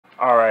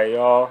Alright,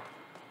 y'all.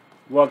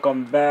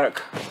 Welcome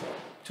back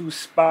to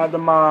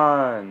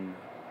Spider-Man.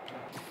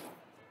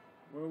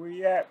 Where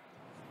we at?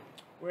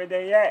 Where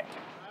they at?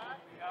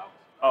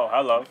 Oh,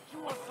 hello.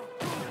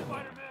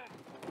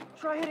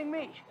 Try hitting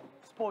me.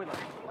 Spoiler,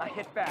 I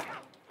hit back.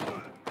 I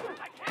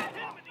can't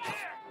hit him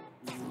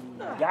in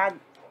the air. Yaga.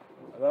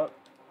 Hello.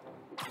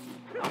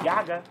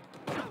 Yaga.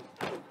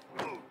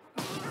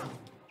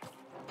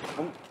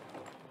 Ooh.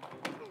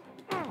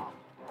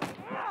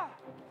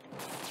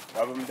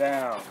 Rub him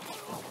down.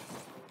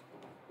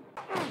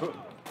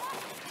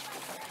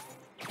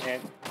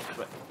 And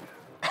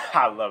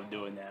I love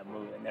doing that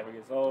move. It never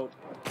gets old.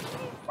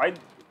 Why? What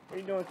are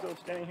you doing still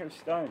standing here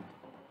stunned?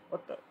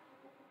 What the?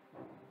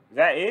 Is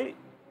that it?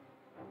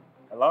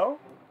 Hello?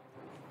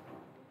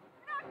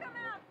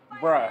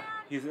 Bruh,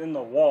 he's in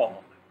the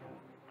wall.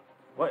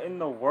 What in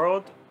the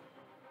world?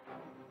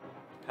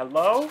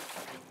 Hello?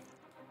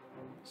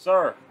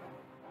 Sir.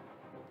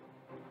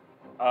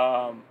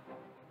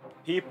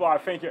 People, I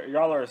think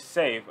y'all are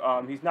safe.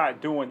 He's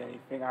not doing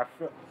anything. I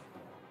feel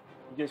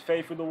you just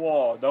fade through the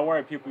wall. Don't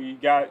worry, people. You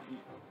got,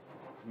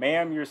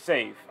 ma'am, you're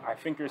safe. I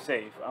think you're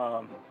safe.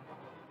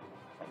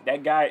 This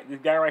guy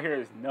right here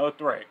is no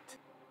threat.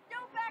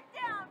 Don't back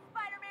down,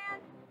 Spider-Man.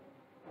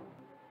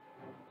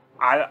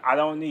 I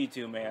don't need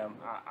to, ma'am.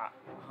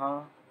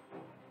 Huh?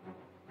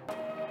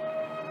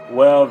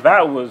 Well,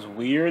 that was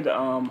weird.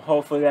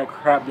 Hopefully that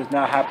crap does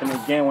not happen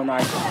again when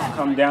I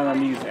come down on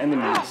these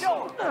enemies.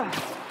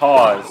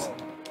 Pause.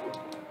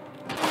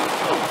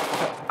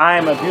 I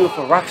am a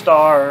beautiful rock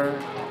star.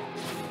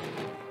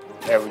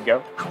 There we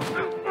go.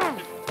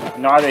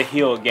 Not a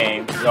heal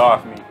game. Get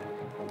off me.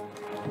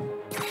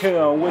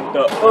 Kill him with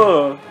the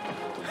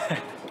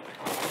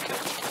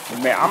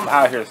Man, I'm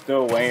out here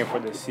still waiting for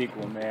the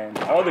sequel, man.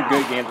 All the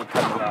good games are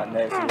coming out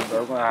next year, but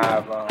we're gonna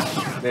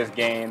have this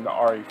game, the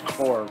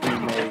RE4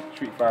 remake,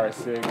 Street Fighter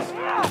 6.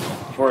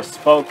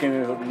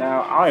 Forspoken is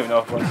now. I don't even know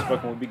if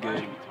Forspoken would be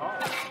good.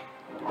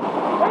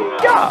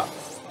 Yeah.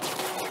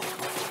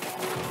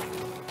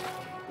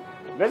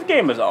 This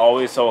game is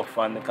always so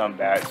fun to come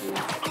back to.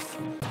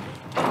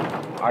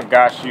 I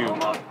got you.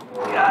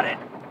 Got it.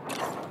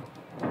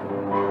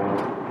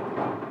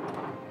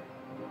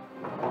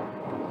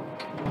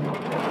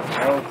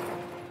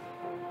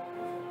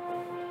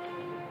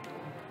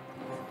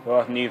 Who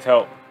else needs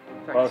help?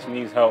 Who else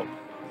needs help?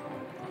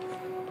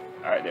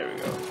 Alright, there we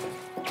go.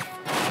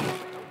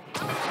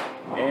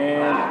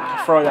 And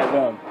throw that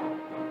gun.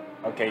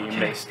 Okay, you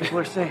missed. People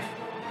are safe.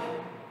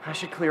 I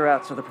should clear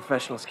out so the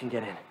professionals can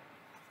get in.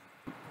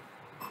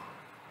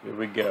 Here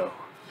we go.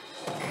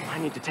 I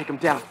need to take them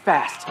down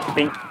fast.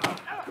 Think.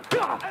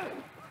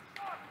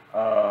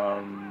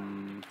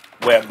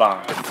 Web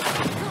bomb.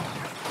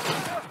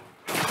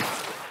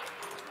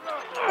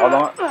 Hold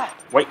on.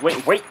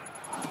 Wait.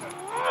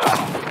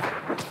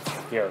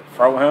 Here,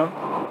 throw him.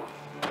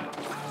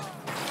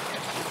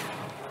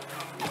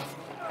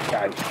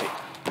 Gotta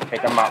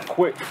take him out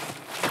quick.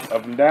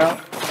 Up him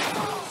down.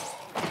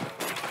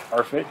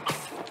 Perfect.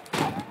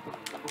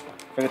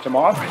 Finish him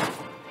off.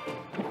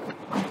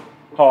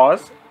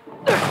 Pause.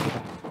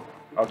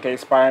 Okay,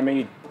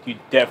 Spider-Man, you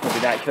definitely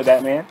did not kill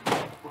that man.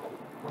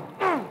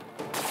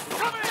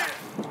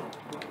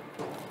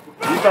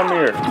 You come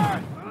here.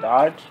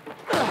 Dodge.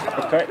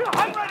 Uppercut.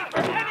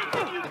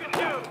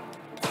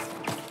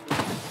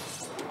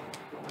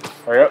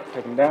 Hurry up,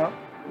 take him down.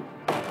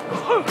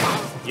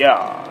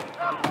 Yeah.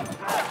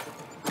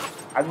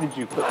 How did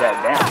you put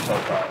that down so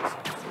fast?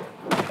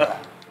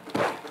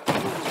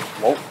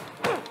 Whoa.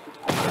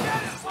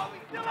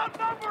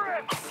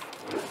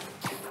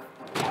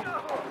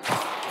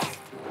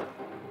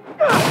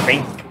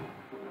 Think.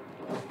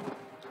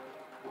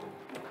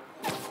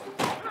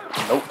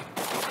 Nope.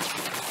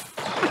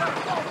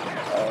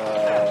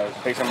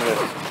 Take some of this.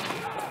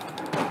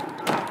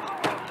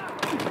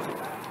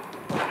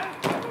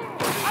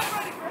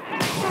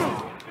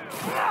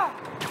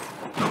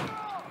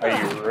 Are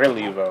you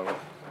really, though?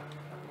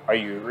 Are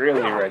you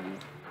really ready?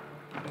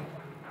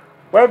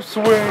 Web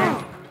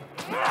swing!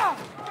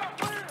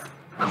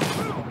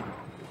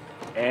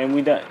 And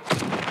we done.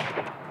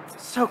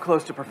 So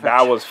close to perfection.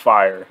 That was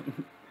fire.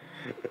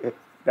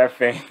 that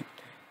thing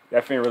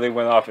really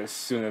went off as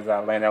soon as I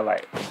landed. I'm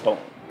like, boom.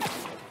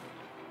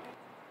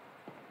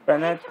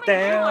 Isn't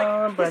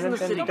the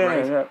city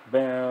great?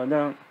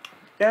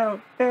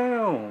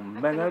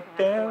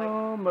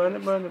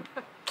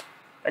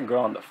 That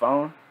girl on the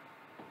phone.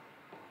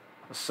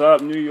 What's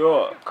up, New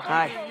York?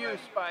 Hi. You,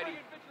 Spidey.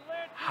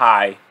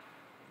 Hi.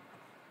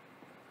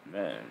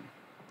 Man.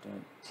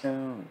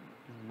 Yo,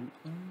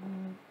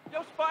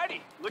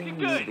 Spidey, looking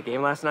See the good.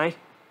 game last night?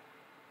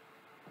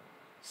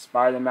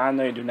 Spider-Man, I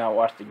know you do not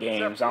watch the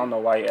games. I don't know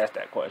why you asked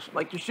that question.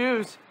 Like your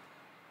shoes.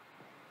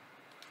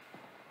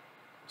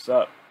 What's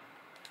up?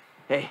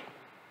 Hey,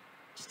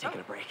 just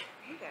taking a break.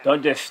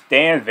 Don't just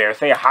stand there.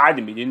 Say hi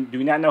to me. Do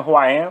you not know who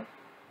I am?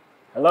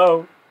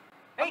 Hello?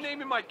 I'm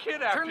naming my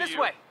kid after you. Turn this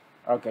way.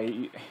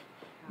 Okay.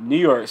 New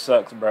York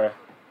sucks, bruh.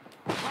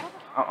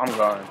 I'm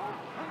gone.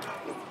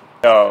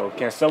 Yo,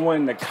 can someone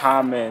in the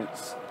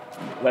comments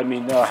let me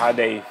know how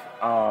they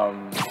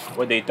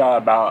what they thought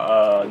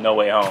about No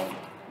Way Home.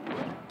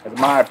 Cause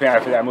in my opinion, I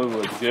feel that movie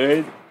was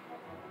good.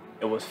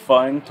 It was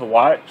fun to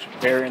watch,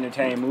 very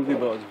entertaining movie,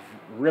 but it was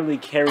really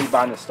carried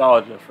by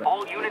nostalgia.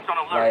 All units on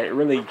alert. Like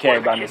really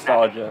carried by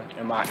nostalgia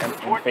in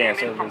fan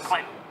service.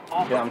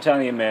 Yeah, I'm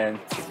telling you, man.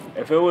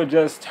 If it was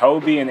just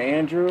Toby and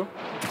Andrew,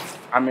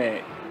 I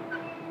mean,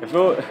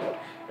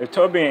 if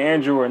Toby and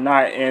Andrew were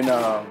not in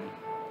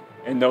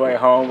No Way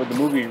Home, would the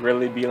movie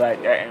really be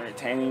like that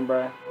entertaining,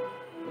 bro?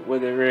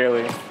 Would it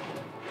really?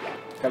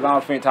 Cause I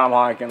don't think Tom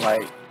Holland can,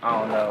 like, I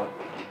don't know.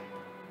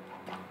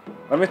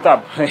 Let me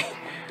stop playing.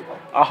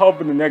 I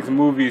hope in the next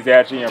movies they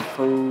actually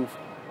improve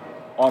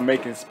on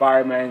making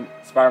Spider-Man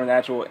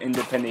actual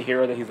independent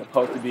hero that he's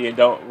supposed to be, and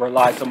don't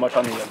rely so much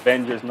on the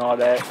Avengers and all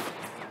that.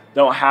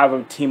 Don't have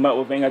him team up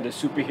with any other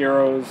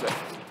superheroes.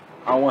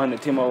 I don't want him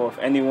to team up with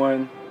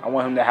anyone. I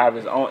want him to have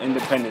his own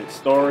independent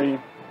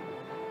story.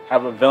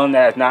 Have a villain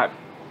that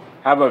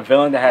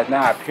has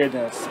not appeared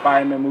in a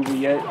Spider-Man movie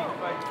yet.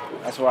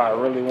 That's what I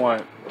really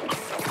want.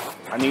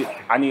 I need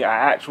an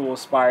actual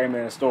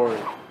Spider-Man story.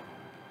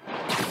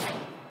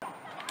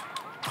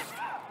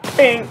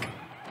 Pink.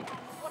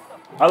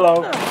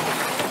 Hello.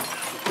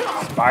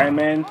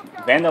 Spider-Man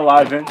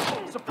vandalizing.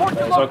 But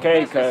it's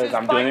okay because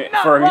I'm doing it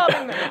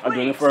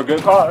for a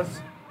good cause.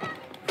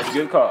 For a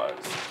good cause.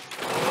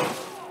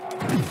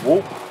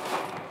 Whoop.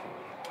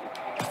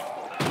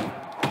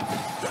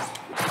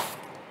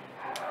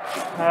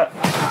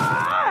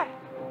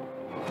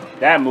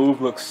 That move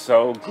looks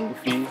so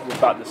goofy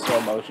without the slow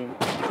motion.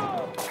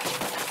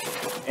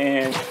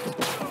 And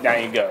there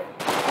you go.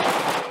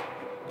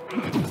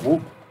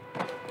 Whoop.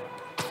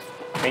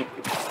 Pink.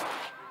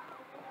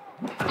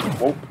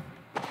 Whoop.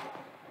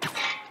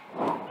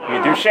 You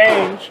do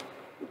change.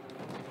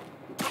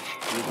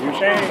 You do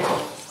change.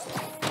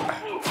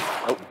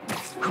 Oh.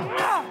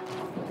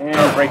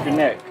 And break your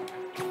neck.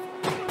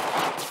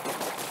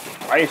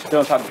 Why are you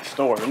still inside the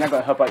store? You're not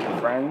gonna help out your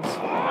friends.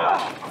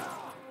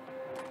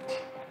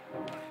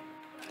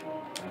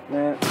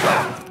 Man.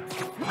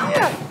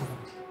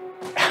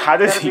 How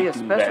does he do that?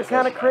 Gotta be a special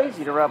kind of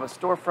crazy to rob a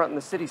storefront in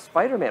the city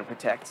Spider-Man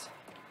protects.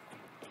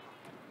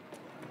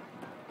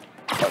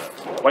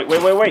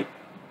 Wait.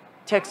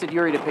 Texted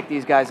Yuri to pick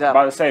these guys up.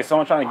 About to say,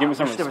 someone trying to give me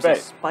some respect. There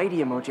was a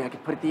Spidey emoji I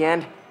could put at the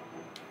end.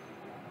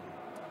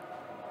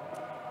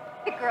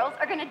 The girls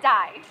are gonna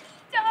die.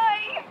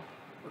 Die!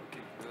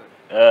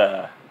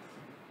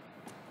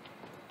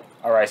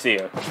 Alright, see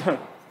ya.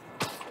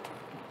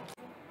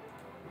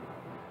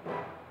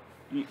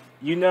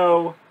 You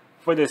know,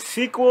 for the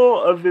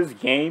sequel of this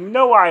game, you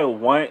know what I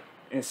want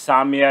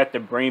Insomniac to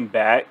bring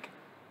back,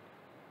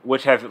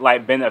 which has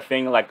like been a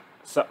thing like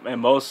in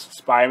most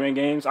Spider-Man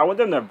games? I want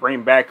them to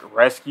bring back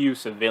rescue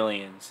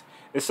civilians.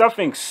 It's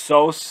something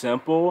so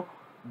simple,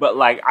 but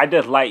like I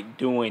just like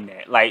doing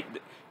that. Like,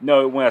 you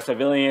know, when a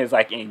civilian is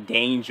like in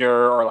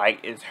danger or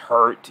like is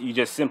hurt, you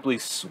just simply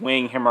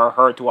swing him or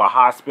her to a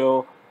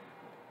hospital.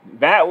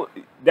 Those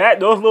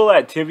little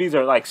activities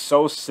are like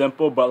so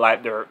simple, but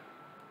like they're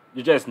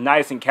just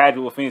nice and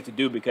casual things to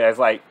do because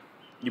like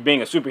you're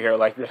being a superhero,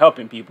 like you're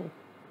helping people.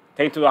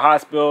 Take them to the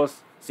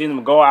hospitals, seeing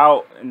them go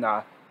out and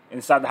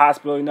inside the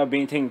hospital, you know,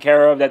 being taken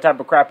care of. That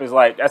type of crap is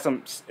like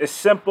it's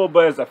simple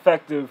but it's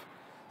effective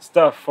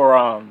stuff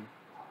for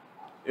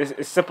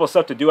it's simple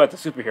stuff to do as a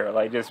superhero.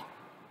 Like just,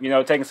 you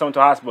know, taking someone to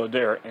the hospital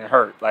there and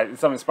hurt. Like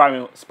it's something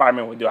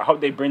Spider-Man would do. I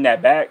hope they bring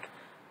that back.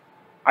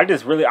 I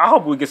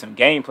hope we get some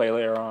gameplay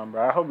later on,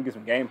 bro. I hope we get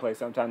some gameplay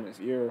sometime this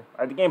year.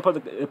 Like, the game put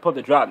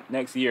the drop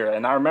next year,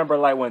 and I remember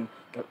like when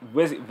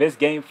this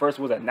game first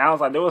was announced,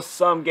 like there was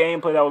some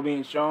gameplay that was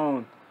being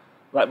shown,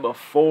 like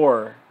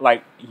before,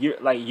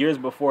 years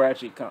before it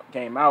actually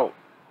came out,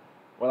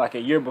 or like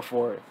a year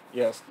before.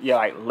 Yes, yeah,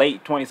 like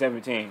late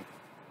 2017.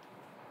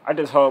 I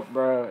just hope,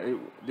 bro,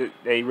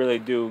 they really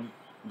do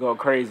go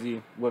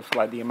crazy with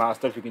like the amount of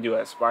stuff you can do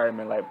as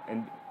Spider-Man, like,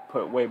 and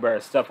put way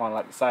better stuff on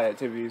like the side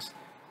activities.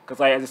 Cause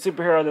like as a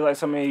superhero, there's like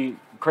so many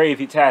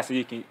crazy tasks that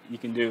you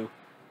can do.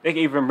 They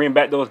can even bring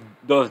back those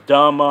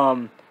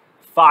dumb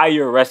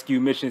fire rescue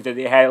missions that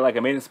they had like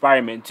Amazing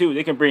Spider-Man 2.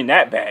 They can bring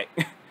that back.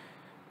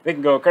 They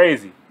can go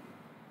crazy.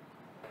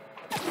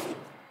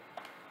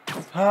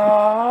 Hey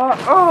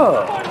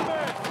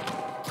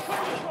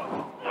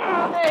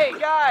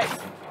guys,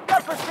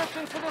 got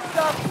prescriptions for this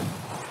stuff?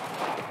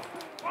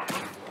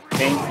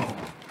 King,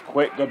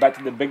 quick, go back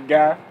to the big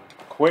guy.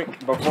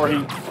 Quick, before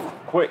he,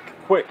 quick.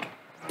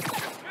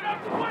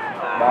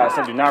 I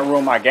said, do not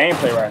ruin my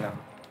gameplay right now.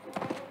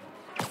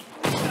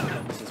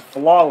 This is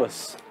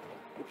flawless.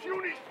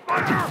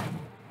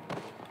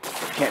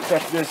 Can't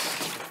touch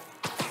this.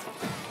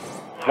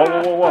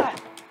 Whoa.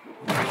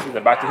 He's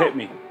about to hit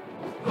me.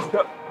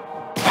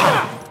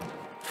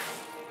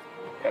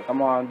 Yeah,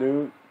 come on,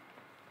 dude.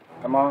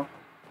 Come on.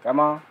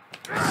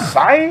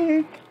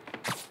 Psych!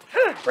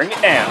 Bring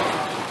it down.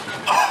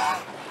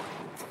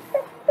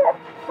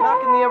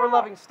 Knocking the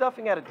ever-loving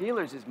stuffing out of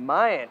dealers is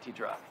my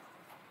anti-drug.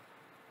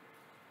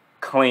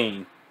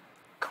 Clean.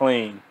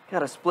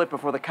 Gotta split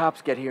before the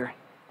cops get here.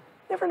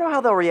 Never know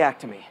how they'll react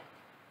to me.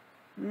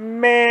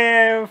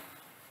 Man,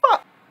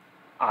 fuck.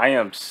 I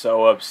am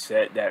so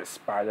upset that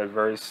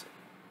Spider-Verse,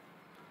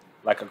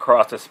 like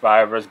Across the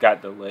Spider-Verse,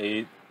 got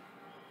delayed.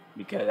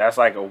 Because that's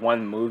like a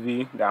one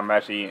movie that I'm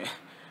actually...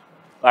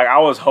 Like, I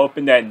was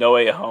hoping that No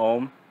Way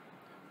Home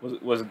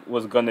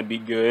was gonna be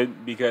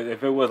good. Because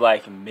if it was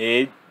like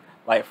mid,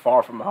 like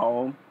Far From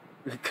Home,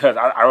 because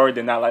I already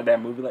did not like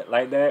that movie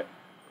like that.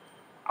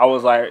 I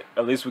was like,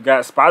 at least we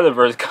got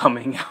Spider-Verse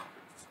coming out.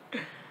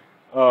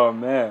 Oh,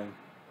 man.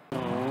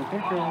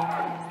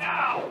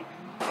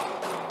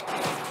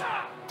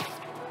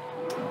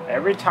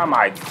 Every time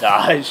I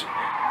dodge,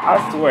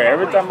 I swear,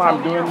 every time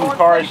I'm doing these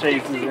car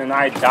chases and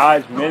I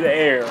dodge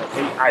mid-air,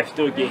 I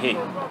still get hit.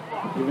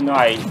 Even though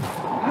I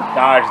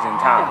dodged in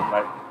time.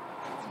 Like,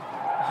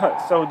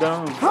 so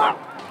dumb.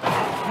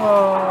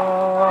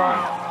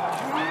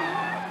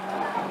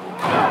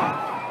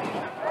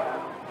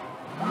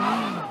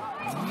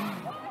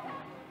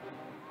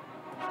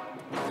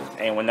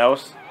 Anyone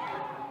else?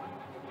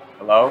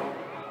 Hello?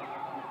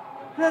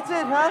 That's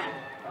it, huh?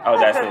 Oh,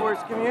 that's I've had it. worse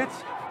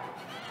commutes.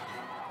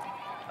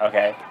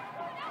 Okay.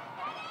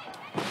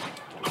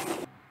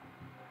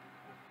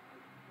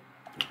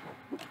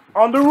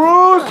 On the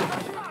roof!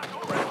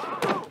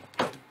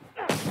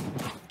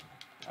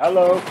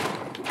 Hello.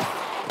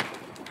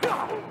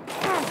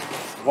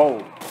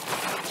 Whoa.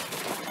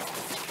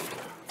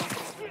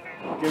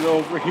 Get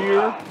over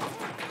here.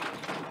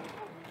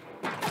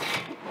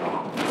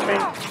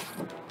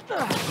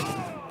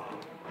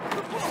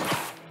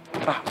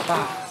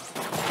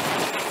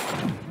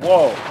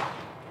 Whoa.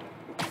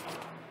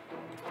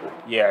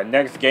 Yeah,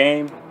 next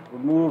game,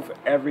 remove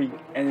every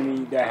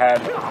enemy that has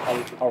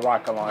a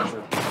rocket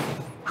launcher.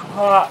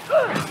 Bow.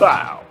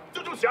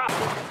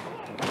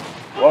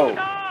 Whoa.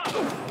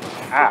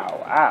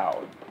 Ow,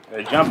 ow.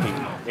 They're jumping.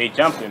 They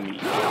jumping me.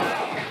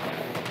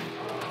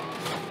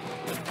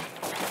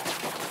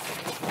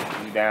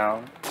 You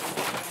down.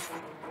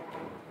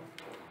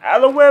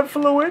 Out of web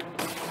fluid.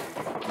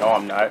 No,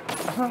 I'm not.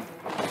 1,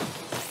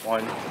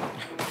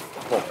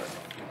 4.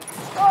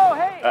 Oh,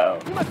 hey! Uh-oh.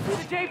 You must be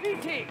the JV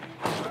team!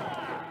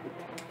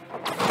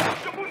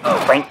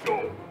 Frank.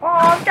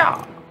 Oh,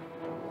 God.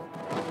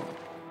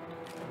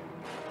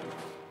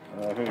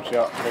 Hit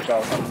y'all with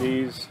some of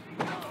these.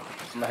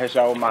 I'm gonna hit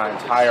y'all with my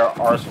entire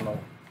arsenal.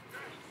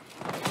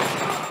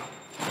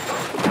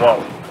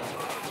 Whoa.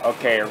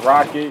 Okay,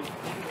 Rocket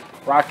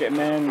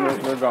Man,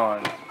 you're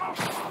gone.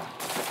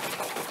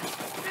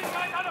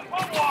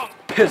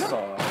 Piss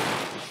off.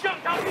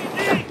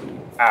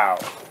 Ow.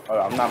 Oh,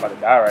 I'm not about to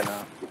die right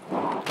now.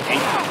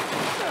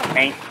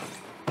 Ain't.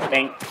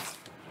 Dang.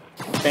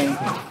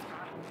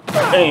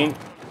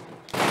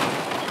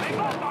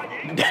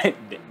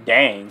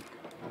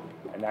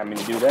 I did not mean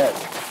to do that.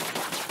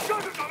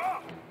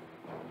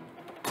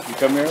 You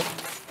come here.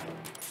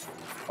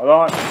 Hold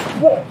on.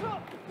 Whoa.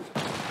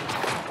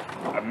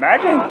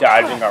 Imagine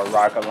dodging a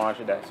rocket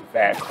launcher that's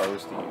that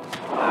close to you.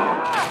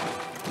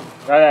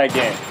 Try that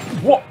again.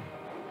 Whoa.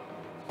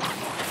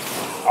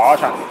 Oh, I was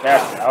trying to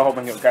catch it. I was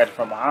hoping he would catch it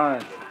from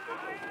behind.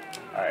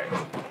 Alright.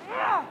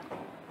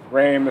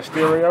 Rey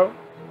Mysterio.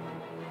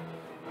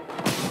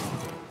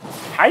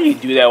 How you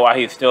do that while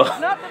he's still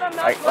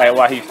like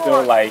while he's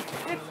still like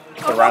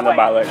surrounded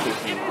by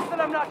electricity? It is that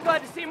I'm not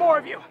glad to see more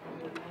of you.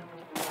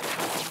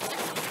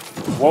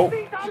 Whoa.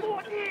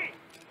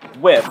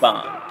 Web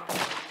bomb.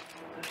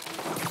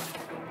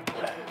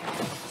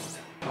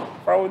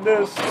 Throw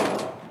this.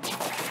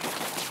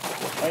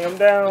 Lay him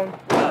down.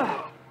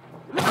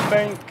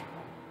 Bank.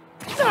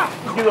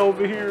 Get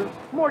over here.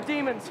 More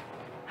demons.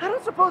 I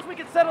don't suppose we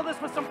could settle this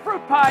with some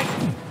fruit pie.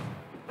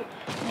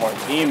 More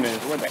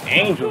demons. Where the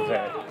angels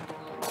at?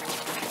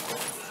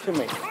 Too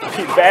many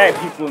bad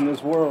people in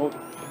this world.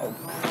 Oh.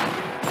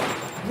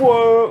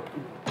 Whoa.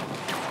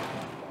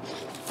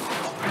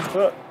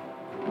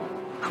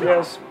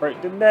 Yes,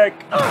 break the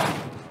neck.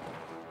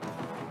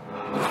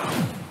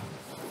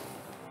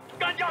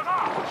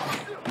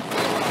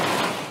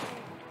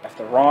 That's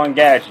the wrong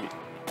gadget.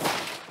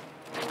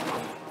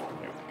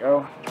 There we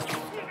go.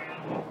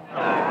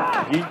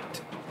 Yeet.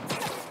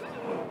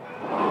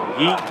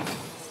 Yeet.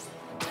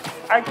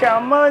 I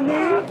got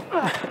money.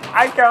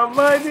 I got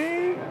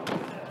money.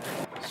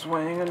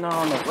 Swinging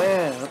on the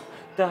web.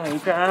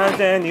 Don't guys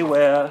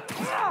anywhere.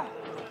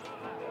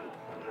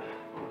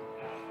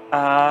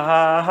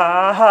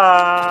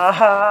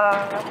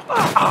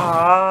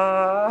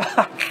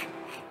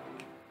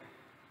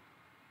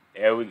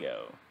 There we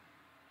go.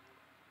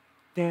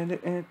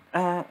 MJ,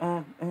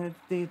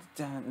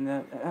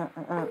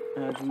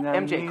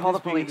 call the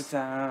police.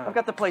 I've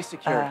got the place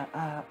secured.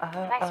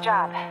 Nice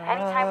job.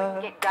 Anytime we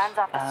can get guns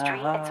off the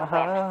street, it's a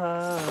win.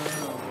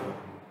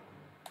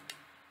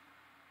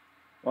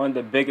 One of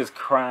the biggest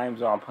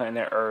crimes on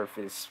planet Earth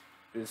is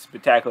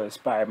Spectacular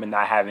Spider-Man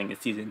not having a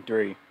season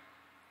 3.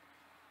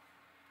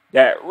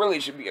 That really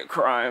should be a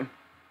crime.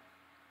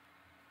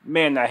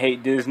 Man, I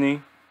hate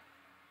Disney.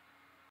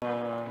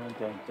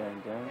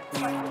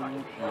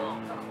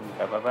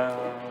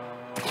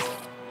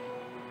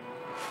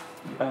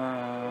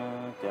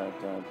 Dun,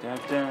 dun, dun,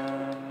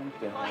 dun,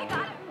 dun,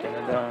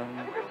 dun, dun.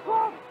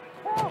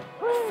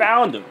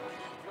 Found him.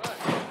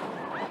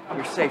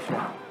 You're safe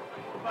now.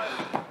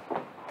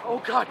 Oh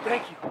God,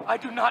 thank you. I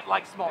do not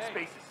like small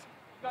spaces.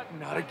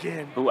 Not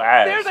again. Who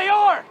asked? There they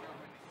are!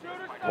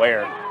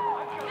 Where?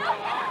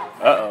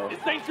 Uh-oh. This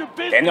ain't your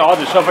business. Didn't they all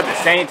just show up at the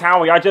same time?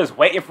 Were y'all just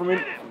waiting for me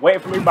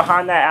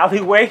behind that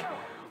alleyway?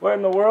 What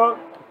in the world?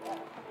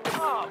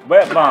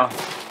 Wet bomb.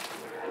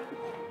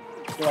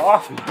 Get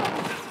off me.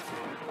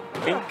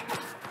 Pink.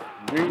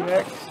 You're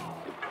next.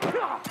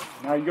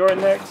 Now you're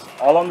next.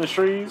 All on the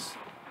trees.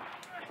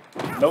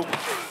 Nope.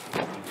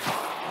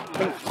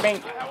 Pink,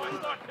 pink.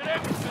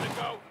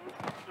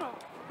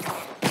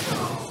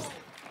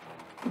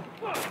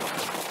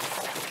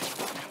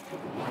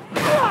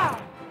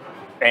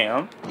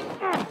 Damn.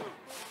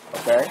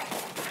 Okay.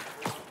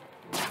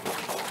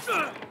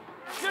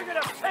 You're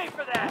gonna pay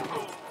for that.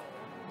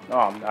 No,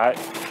 I'm not.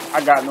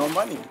 I got no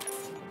money.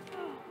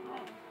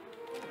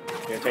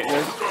 Can I take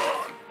this?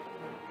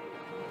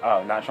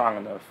 Oh, not strong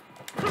enough.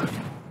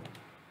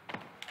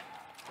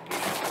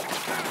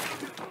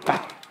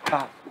 Pop,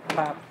 pop,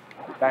 pop.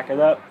 Back it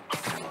up.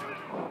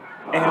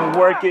 And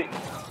work it.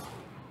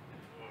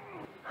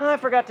 I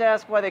forgot to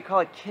ask why they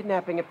call it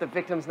kidnapping if the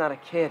victim's not a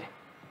kid.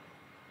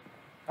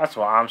 That's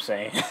what I'm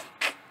saying.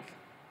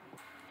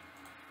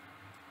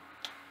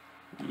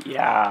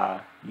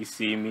 Yeah, you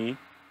see me?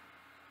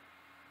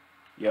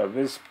 Yo,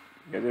 this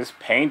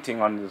painting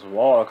on this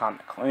wall kind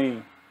of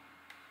clean.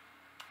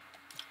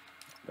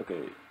 Look at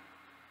it.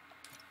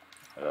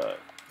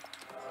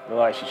 Look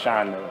like she's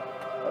trying to.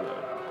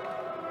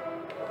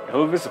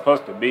 Who is this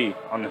supposed to be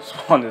on this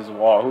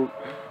wall?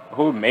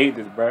 Who made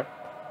this, bruh?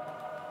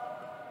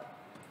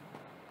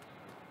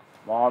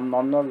 Mom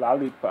on the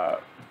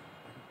lollipop.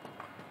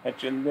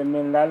 At your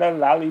lemon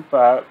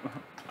lollipop.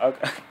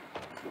 Okay.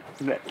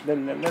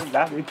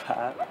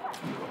 Lollipop.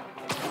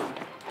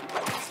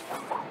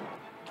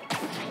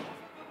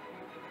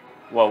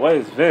 Well, what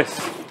is this?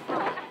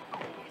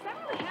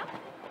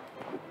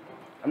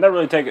 I never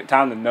really take the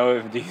time to know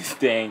if these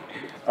things.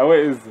 Oh, what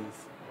is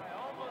this?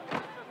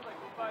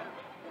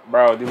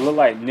 Bro, they look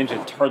like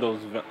Ninja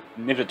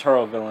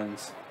Turtle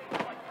villains.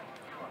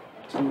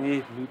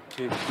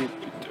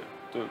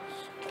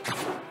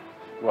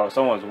 Well,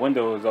 someone's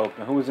window is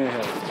open. Who's in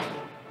here?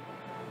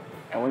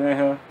 Anyone in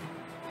here?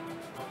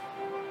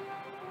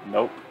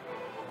 Nope.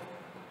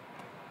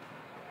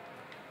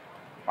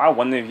 Why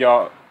one of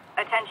y'all?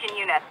 Attention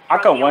units. How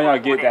come one of y'all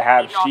get to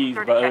have cheese,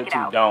 but the other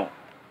two don't?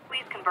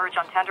 Please converge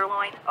on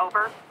Tenderloin.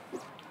 Over.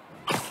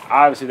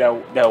 Obviously,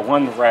 that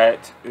one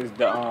rat is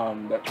the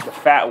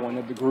fat one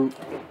of the group.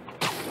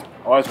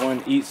 Always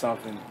wanting to eat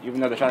something,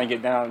 even though they're trying to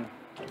get down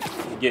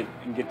to get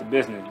the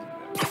business.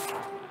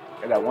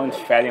 Got that one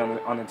fatty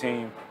on the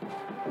team.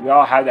 We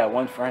all have that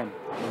one friend,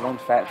 the one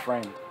fat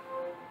friend.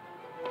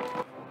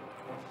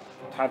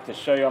 Time to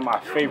show y'all my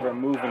favorite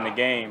move in the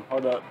game.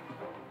 Hold up.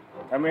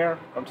 Come here.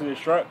 Come to this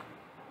truck.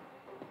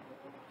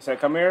 I said,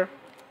 come here.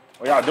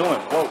 What y'all doing?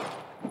 Whoa.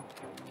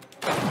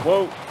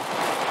 Whoa.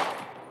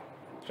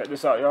 Check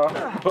this out, y'all.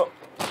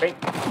 Bink.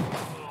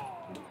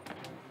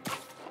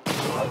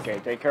 Okay,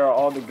 take care of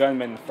all the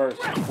gunmen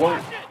first. Whoa.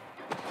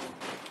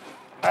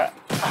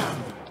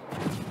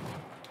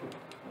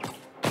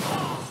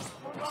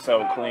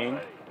 So clean.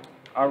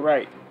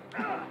 Alright.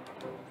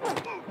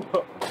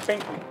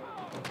 Bink.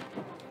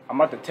 I'm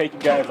about to take you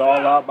guys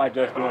all out by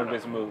just doing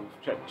this move.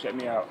 Check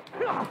me out.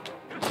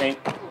 Bink.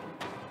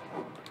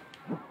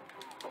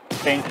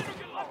 Bink.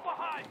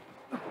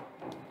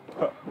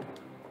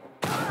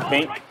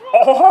 Bink.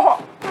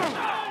 Oh!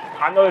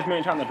 I know this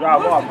man trying to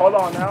drive off. Hold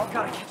on now.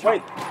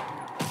 Wait.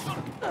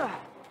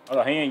 Hold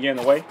on, he ain't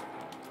getting away.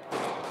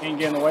 He ain't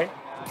getting away.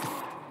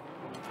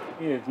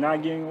 He is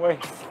not getting away.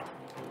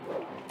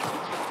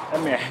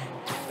 That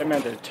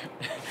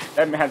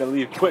man had to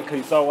leave quick because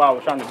he saw what I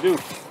was trying to do.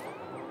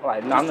 I'm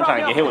like, no, I'm not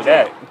trying to get hit with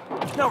that.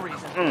 No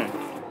reason.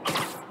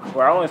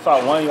 Where I only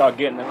saw one of y'all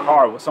get in the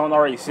car. Was someone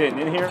already sitting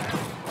in here?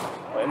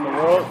 What in the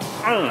world?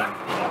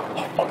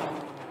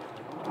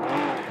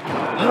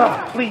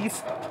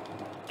 Please.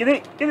 Get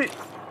it.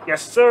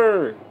 Yes,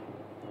 sir.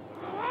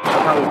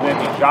 Sometimes this man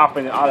be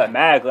dropping it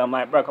automatically. I'm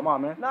like, bro, come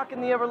on, man.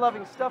 Knocking the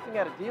ever-loving stuffing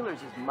out of dealers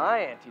is my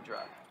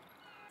anti-drug.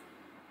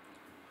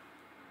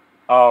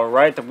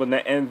 Alright, I'm going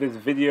to end this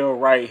video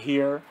right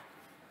here.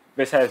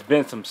 This has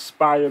been some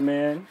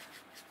Spider-Man.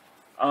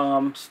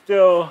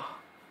 Still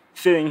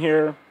sitting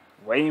here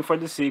waiting for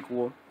the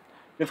sequel.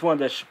 Just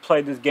wanted to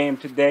play this game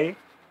today.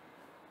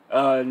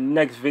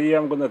 Next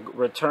video, I'm going to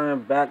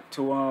return back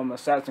to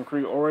Assassin's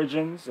Creed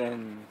Origins.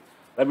 And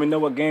let me know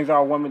what games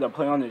y'all want me to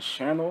play on this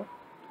channel.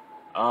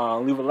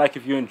 Leave a like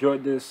if you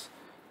enjoyed this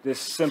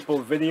simple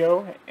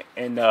video.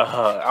 And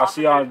I'll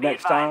see y'all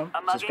next time.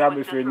 Subscribe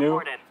if you're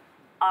new.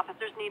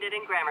 Officers needed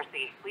in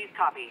Gramercy. Please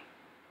copy.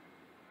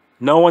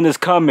 No one is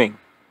coming.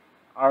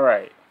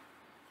 Alright.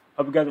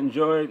 Hope you guys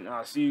enjoyed. And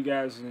I'll see you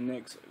guys in the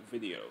next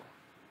video.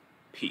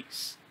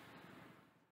 Peace.